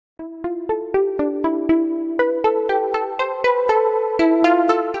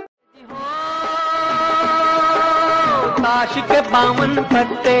ताश के 52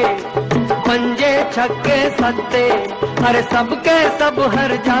 पत्ते, पंजे छक्के सत्ते, अरे सबके सब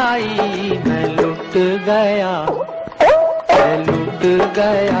हर जाई। मैं लुट गया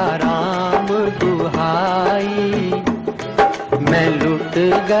राम दुहाई, मैं लुट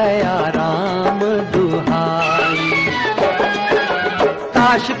गया राम दुहाई।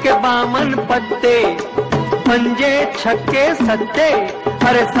 ताश के 52 पत्ते, पंजे छक्के सत्ते,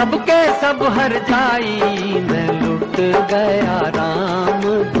 अरे सबके सब हर जाई। मैं लुट गया राम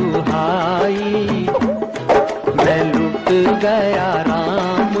दुहाई, मैं लुट गया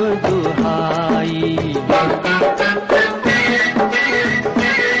राम दुहाई।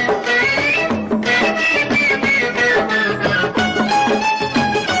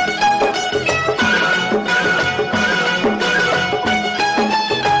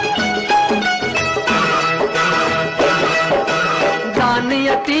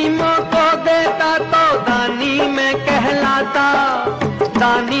 यतीमों को देता तो दानी में कहलाता,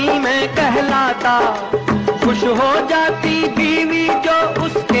 दानी में कहलाता। खुश हो जाती बीवी जो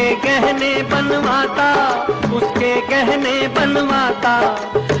उसके गहने बनवाता, उसके गहने बनवाता।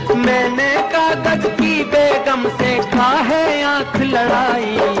 मैंने कागज की बेगम से काहे आंख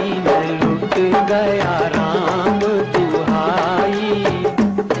लड़ाई। मैं लुट गया राम दुहाई,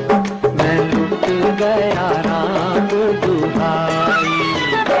 मैं लुट गया राम दुहाई।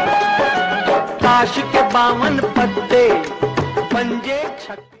 ताश के 52 पत्ते, पंजे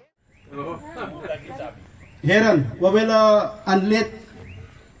छक्के. Heren, we willen een lid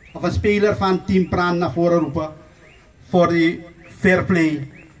of een speler van Team Praan naar voren roepen voor die Fair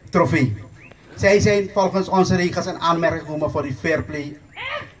Play trofee. Zij zijn volgens onze regels en aanmerking gekomen voor die Fair Play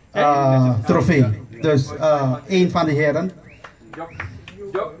trofee. Dus één van de heren.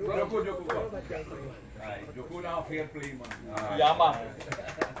 Fair Play, man. Ja, man.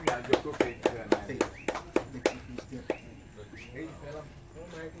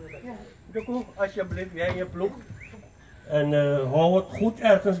 Joko, alsjeblieft, jij en je ploeg. En hou het goed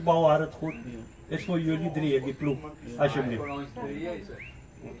ergens, bouw het goed. Is voor jullie drieën, die ploeg. Alsjeblieft.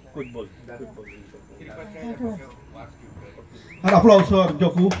 Goed bol. Een applaus voor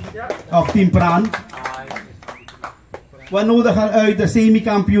Joko of Team Praan. We nodigen uit de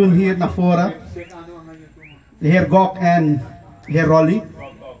semi-kampioen hier naar voren. De heer Gok en de heer Rolly.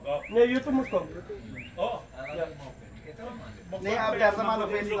 Nee, jullie moet komen. Nee, ada teman nog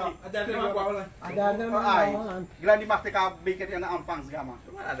weet ik. Ada teman. Gila di mag teka beker yang aanvangs gama.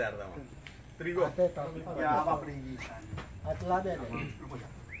 Ada teman. Trigo. Ja, apa pergi. Atla deh.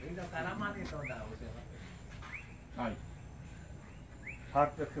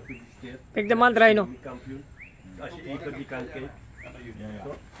 Hartelijk gefeliciteerd. Kijk de man draaien nog. Kampioen. Als je even die kant kijkt.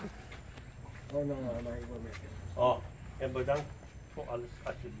 Oh, en bedankt voor alles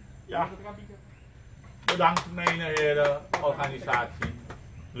alsjeblieft. Ja. Bedankt mijn hele organisatie.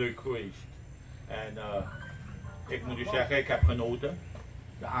 Leuk geweest. En ik moet u zeggen, ik heb genoten.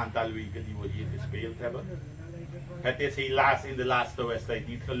 De aantal weken die we hier gespeeld hebben. Het is helaas in de laatste wedstrijd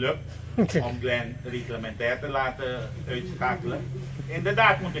niet gelukt om Glenn reglementair te laten uitschakelen.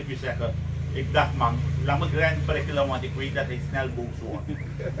 Inderdaad moet ik u zeggen, ik dacht man, laat me Glenn prikkelen want ik weet dat hij snel boos wordt.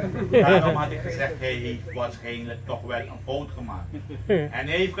 Daarom had ik gezegd, hij heeft waarschijnlijk toch wel een fout gemaakt. En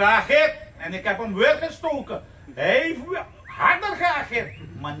hij heeft geageerd en ik heb hem weer gestoken. Hij heeft harder geageerd,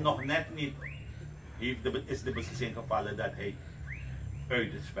 maar nog net niet is de beslissing gevallen dat hij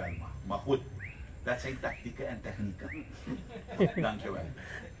uit het spel mag. Maar goed, dat zijn tactieken en technieken. Dankjewel.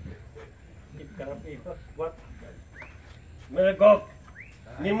 Ik kan hem even wat. Meneer Gok,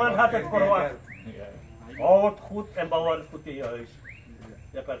 niemand had het verwacht. Hou het goed en bouw het goed in je huis.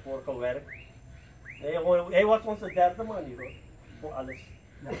 Je hebt ervoor gewerkt. Nee, hij was onze derde man hier hoor. Voor alles.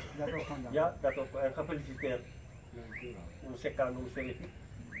 Ja, dat ook. En gefeliciteerd.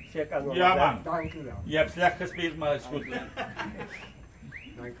 Ja man, je hebt slecht gespeeld maar het is goed.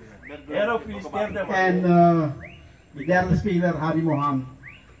 En de derde speler, Hadi Mohan.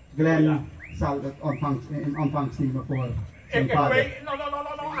 Glenn zal het in ontvangst nemen voor zijn vader.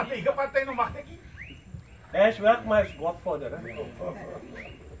 Aan tegenpartij nog mag ik niet. Hij is weg, maar hij is godvader.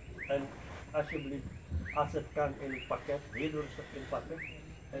 En alsjeblieft, als het kan in het pakket, heel rustig inpakken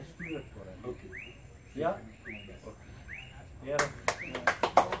en stuur het voor hem. Ja? Ja.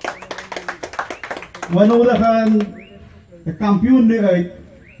 We nodigen de kampioen nu uit,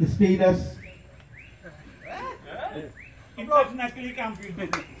 de spelers. Ik blijf Nagri kampioen.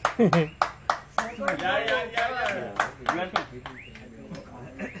 Ja.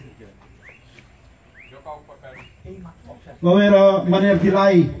 Welkom. We willen meneer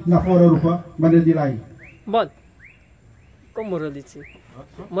Dilay naar voren roepen. Meneer Dilay. Bon. Kom maar dit zien.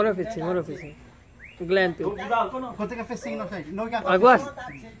 Moro fietsen. Glenn toe. Goed, ik even zien nog steeds. Nooit aan Aguas.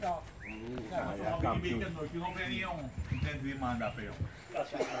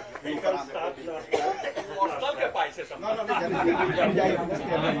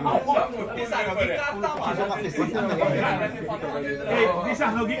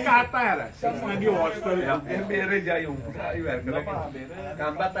 Bisa lagi kata ya, lagi hostel ya. Bere jayung, saya werkelijk.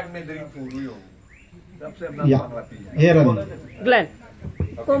 Gambar tak medering furu yung. Ja, heren. Glenn.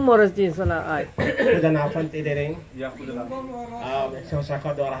 Kom maar eens zien zo'n uit. Goedenavond iedereen. Ja, goedenavond. Ik zou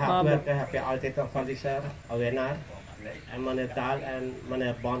zeggen, door hard werken heb je altijd een verliezer, een winnaar. En meneer Taal en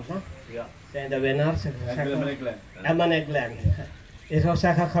meneer Bond zijn de winnaars. En meneer Glenn. Ik zou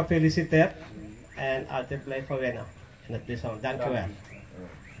zeggen, gefeliciteerd. En altijd blijven winnen. In het bijzonder. Dank u wel.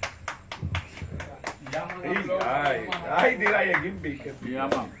 Ay, di raya gimbik. Ja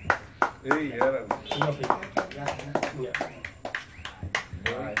man. Hey, heren.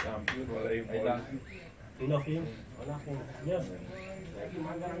 Nog één?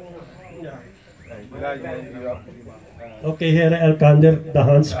 Oké, heren, elkander de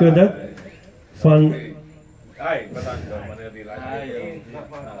hand schudden. Van Ay, bedankt meneer di raya.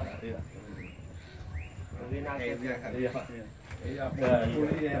 Ja,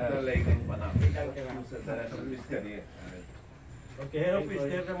 jullie hebben de leiding vanaf. oké, heren,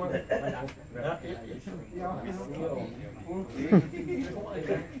 gefeliciteerd man.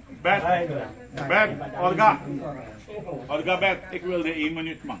 Bert, Olga Bert, ik wil de 1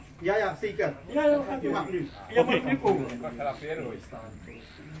 minuut man. Ja, zeker. Ja, U mag nu. ja, mag nu komen.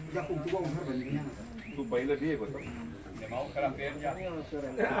 Ja, kom toe hebben. Toen bij de Diego, toch?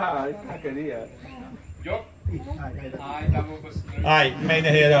 Ja, ik ga er niet. Ai, mijn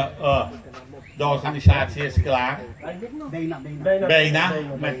heren, de organisatie is klaar. Bijna,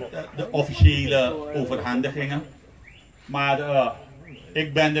 met de officiële overhandigingen. Maar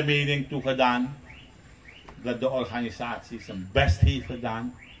ik ben de mening toegedaan dat de organisatie zijn best heeft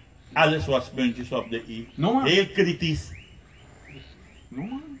gedaan. Alles was puntjes op de i. Heel kritisch.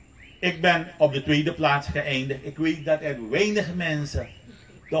 Ik ben op de 2e plaats geëindigd. Ik weet dat er weinig mensen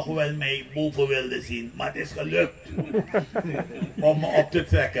toch wel mij boven wilden zien. Maar het is gelukt om me op te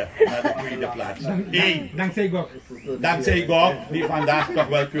trekken naar de 2e plaats. Dankzij God. Dankzij God, die vandaag toch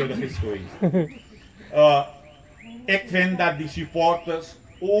wel keurig is geweest. Ik vind dat die supporters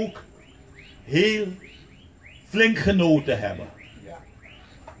ook heel flink genoten hebben.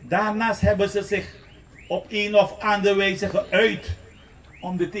 Daarnaast hebben ze zich op een of andere wijze geuit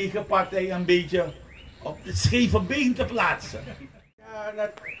om de tegenpartij een beetje op het scheve been te plaatsen. Ja,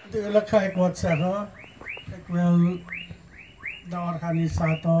 natuurlijk ga ik wat zeggen. Ik wil de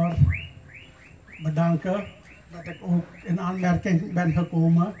organisator bedanken dat ik ook in aanmerking ben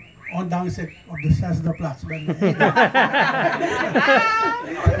gekomen, ondanks ik op de 6e plaats ben. Het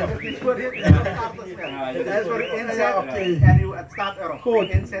is voor de inzet en het staat erop. Goed.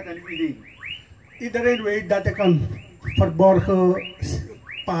 Inzet en idee. Iedereen weet dat ik een verborgen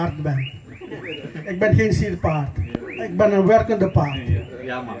paard ben. Ik ben geen sierpaard. Ik ben een werkende paard.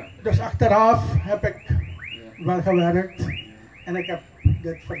 Ja man. Dus achteraf heb ik wel gewerkt en ik heb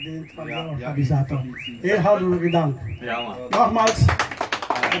dit verdiend van de organisator. Heel hartelijk dank. Ja man. Nogmaals,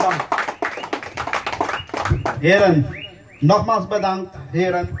 bedankt. Heren, nogmaals bedankt.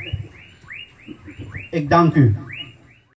 Heren, ik dank u.